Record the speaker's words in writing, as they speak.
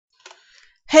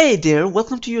Hey there,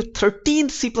 welcome to your 13th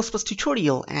C++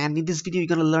 tutorial, and in this video you're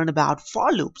going to learn about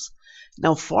for loops.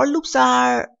 Now for loops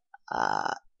are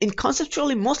in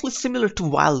conceptually mostly similar to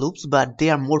while loops, but they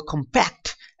are more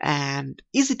compact and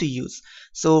easy to use.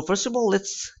 So first of all,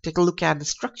 let's take a look at the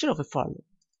structure of a for loop.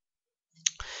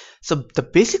 So the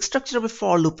basic structure of a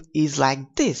for loop is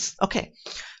like this. Okay,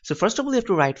 so first of all you have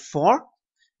to write for,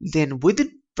 then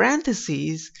within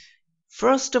parentheses,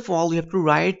 first of all you have to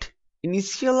write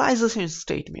initialization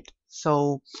statement.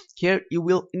 So here you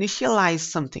will initialize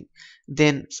something,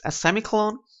 then a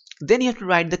semicolon, then you have to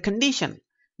write the condition,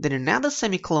 then another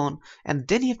semicolon, and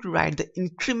then you have to write the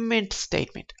increment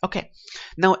statement. Okay,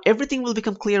 now everything will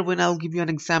become clear when I'll give you an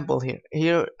example here.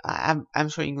 I'm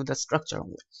showing you the structure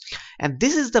only, and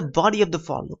this is the body of the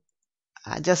for loop,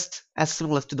 just as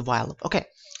similar to the while loop. Okay,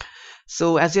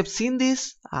 so as you have seen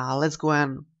this, let's go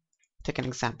and take an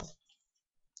example.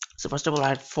 So first of all,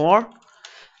 write for,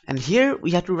 and here we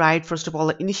have to write first of all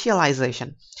the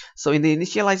initialization. So in the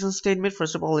initialization statement,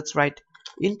 first of all, let's write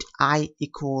int I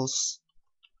equals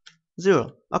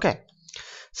 0. Okay,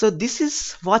 so this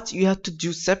is what you have to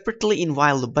do separately in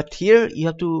while loop, but here you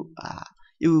have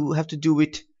to do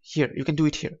it here. You can do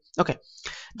it here. Okay,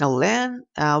 now then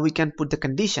we can put the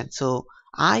condition. So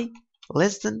I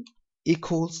less than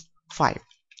equals 5.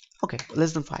 Okay,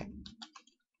 less than 5.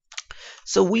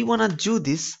 So we want to do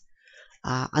this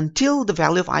until the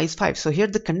value of I is 5. So here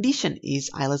the condition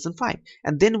is I less than 5,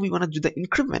 and then we want to do the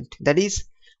increment. That is,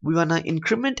 we want to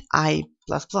increment I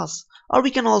plus plus, or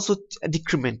we can also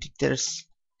decrement it. There's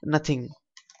nothing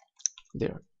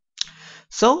there.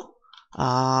 So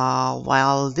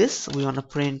while this, we want to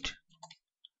print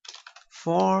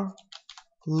for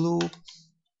loop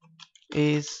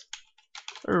is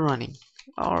running,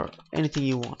 or anything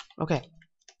you want. Okay,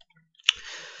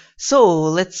 so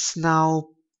let's now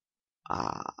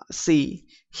see,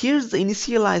 here's the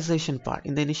initialization part.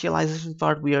 In the initialization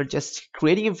part, we are just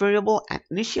creating a variable and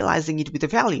initializing it with a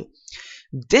value.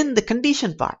 Then the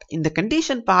condition part. In the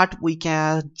condition part, we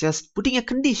can just putting a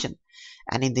condition,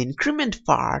 and in the increment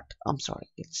part, I'm sorry,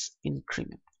 it's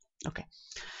increment. Okay,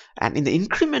 and in the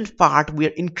increment part, we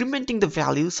are incrementing the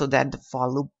value so that the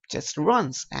for loop just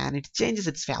runs and it changes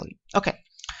its value. Okay,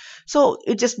 so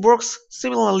it just works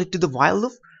similarly to the while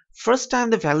loop. First time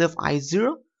the value of I is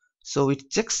 0, so it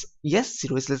checks yes,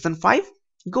 0 is less than 5,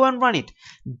 go and run it.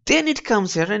 Then it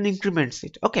comes here and increments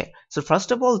it. Okay, so first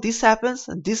of all this happens,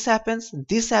 and this happens, and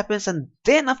this happens, and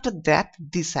then after that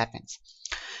this happens.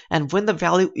 And when the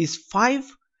value is 5,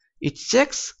 it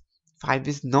checks 5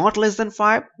 is not less than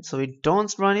 5, so it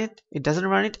doesn't run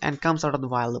it and comes out of the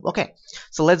while loop. Okay,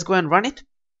 so let's go and run it.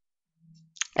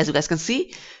 As you guys can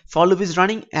see, for loop is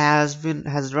running,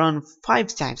 has run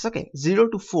 5 times. Okay, 0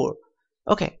 to 4.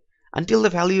 Okay, until the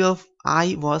value of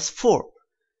I was 4.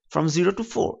 From 0 to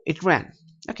 4 it ran.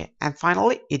 Okay, and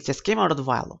finally it just came out of the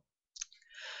while loop.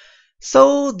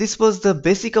 So this was the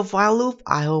basic of while loop.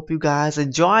 I hope you guys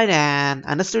enjoyed and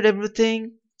understood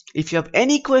everything. If you have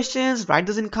any questions, write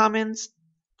those in comments.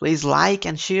 Please like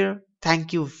and share.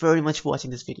 Thank you very much for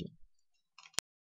watching this video.